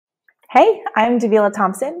Hey, I'm Davila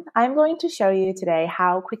Thompson. I'm going to show you today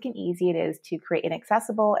how quick and easy it is to create an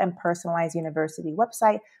accessible and personalized university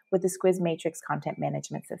website with the Squiz Matrix content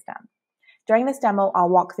management system. During this demo, I'll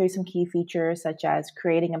walk through some key features such as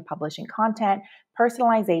creating and publishing content,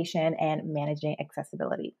 personalization, and managing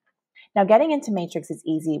accessibility. Now, getting into Matrix is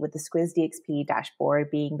easy with the Squiz DXP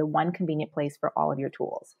dashboard being the one convenient place for all of your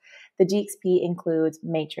tools. The DXP includes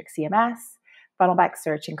Matrix CMS, funnel-back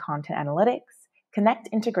search and content analytics, Connect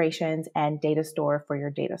integrations, and data store for your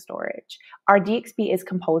data storage. Our DXP is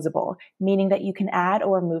composable, meaning that you can add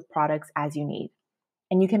or remove products as you need.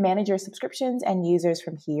 And you can manage your subscriptions and users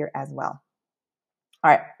from here as well.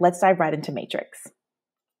 All right, let's dive right into Matrix.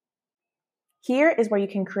 Here is where you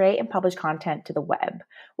can create and publish content to the web.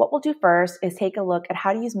 What we'll do first is take a look at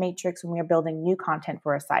how to use Matrix when we are building new content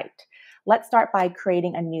for a site. Let's start by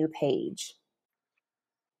creating a new page.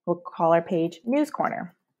 We'll call our page News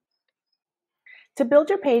Corner. To build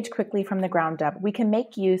your page quickly from the ground up, we can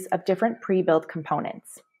make use of different pre-built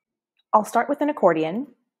components. I'll start with an accordion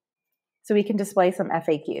so we can display some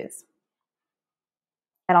FAQs.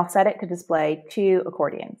 And I'll set it to display 2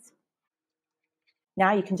 accordions.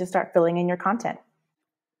 Now you can just start filling in your content.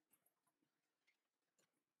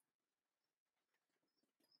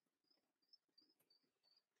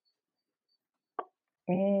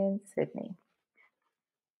 In Sydney.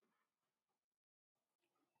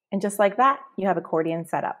 And just like that, you have accordion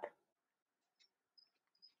set up.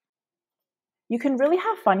 You can really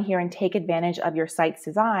have fun here and take advantage of your site's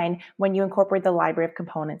design when you incorporate the library of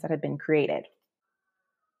components that have been created.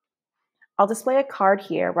 I'll display a card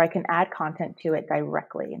here where I can add content to it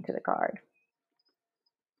directly into the card.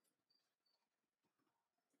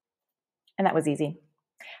 And that was easy.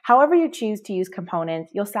 However you choose to use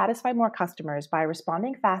components, you'll satisfy more customers by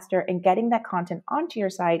responding faster and getting that content onto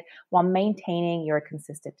your site while maintaining your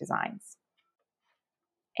consistent designs.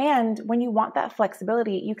 And when you want that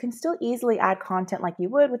flexibility, you can still easily add content like you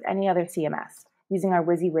would with any other CMS using our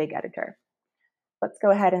WYSIWYG editor. Let's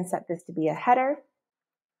go ahead and set this to be a header.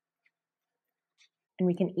 And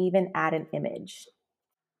we can even add an image.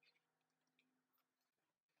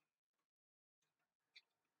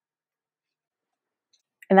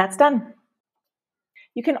 And that's done.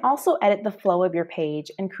 You can also edit the flow of your page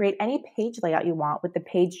and create any page layout you want with the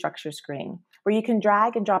page structure screen, where you can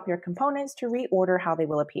drag and drop your components to reorder how they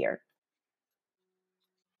will appear.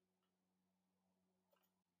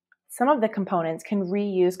 Some of the components can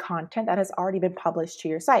reuse content that has already been published to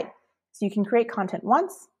your site, so you can create content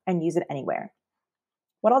once and use it anywhere.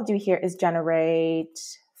 What I'll do here is generate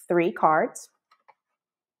 3 cards.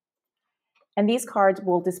 And these cards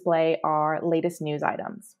will display our latest news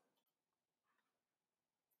items.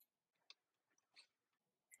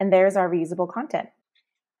 And there's our reusable content.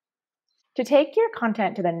 To take your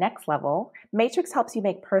content to the next level, Matrix helps you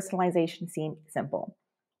make personalization seem simple.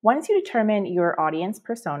 Once you determine your audience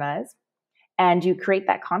personas and you create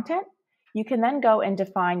that content, you can then go and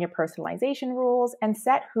define your personalization rules and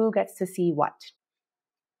set who gets to see what.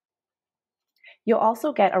 You'll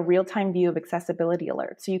also get a real-time view of accessibility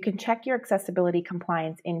alerts, so you can check your accessibility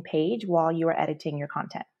compliance in-page while you are editing your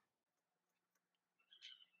content.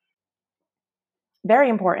 Very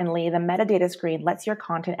importantly, the metadata screen lets your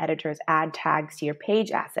content editors add tags to your page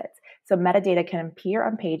assets, so metadata can appear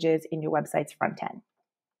on pages in your website's front end.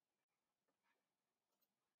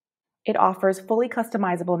 It offers fully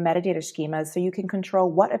customizable metadata schemas so you can control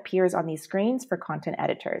what appears on these screens for content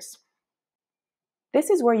editors. This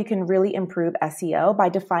is where you can really improve SEO by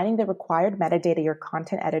defining the required metadata your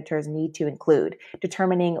content editors need to include,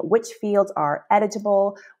 determining which fields are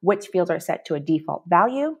editable, which fields are set to a default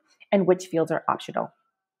value, and which fields are optional.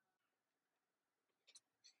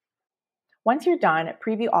 Once you're done,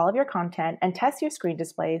 preview all of your content and test your screen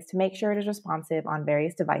displays to make sure it is responsive on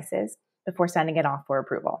various devices before sending it off for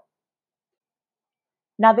approval.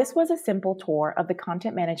 Now, this was a simple tour of the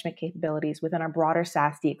content management capabilities within our broader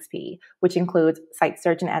SaaS DXP, which includes site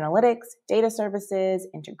search and analytics, data services,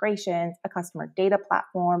 integrations, a customer data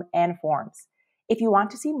platform, and forms. If you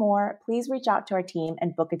want to see more, please reach out to our team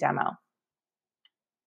and book a demo.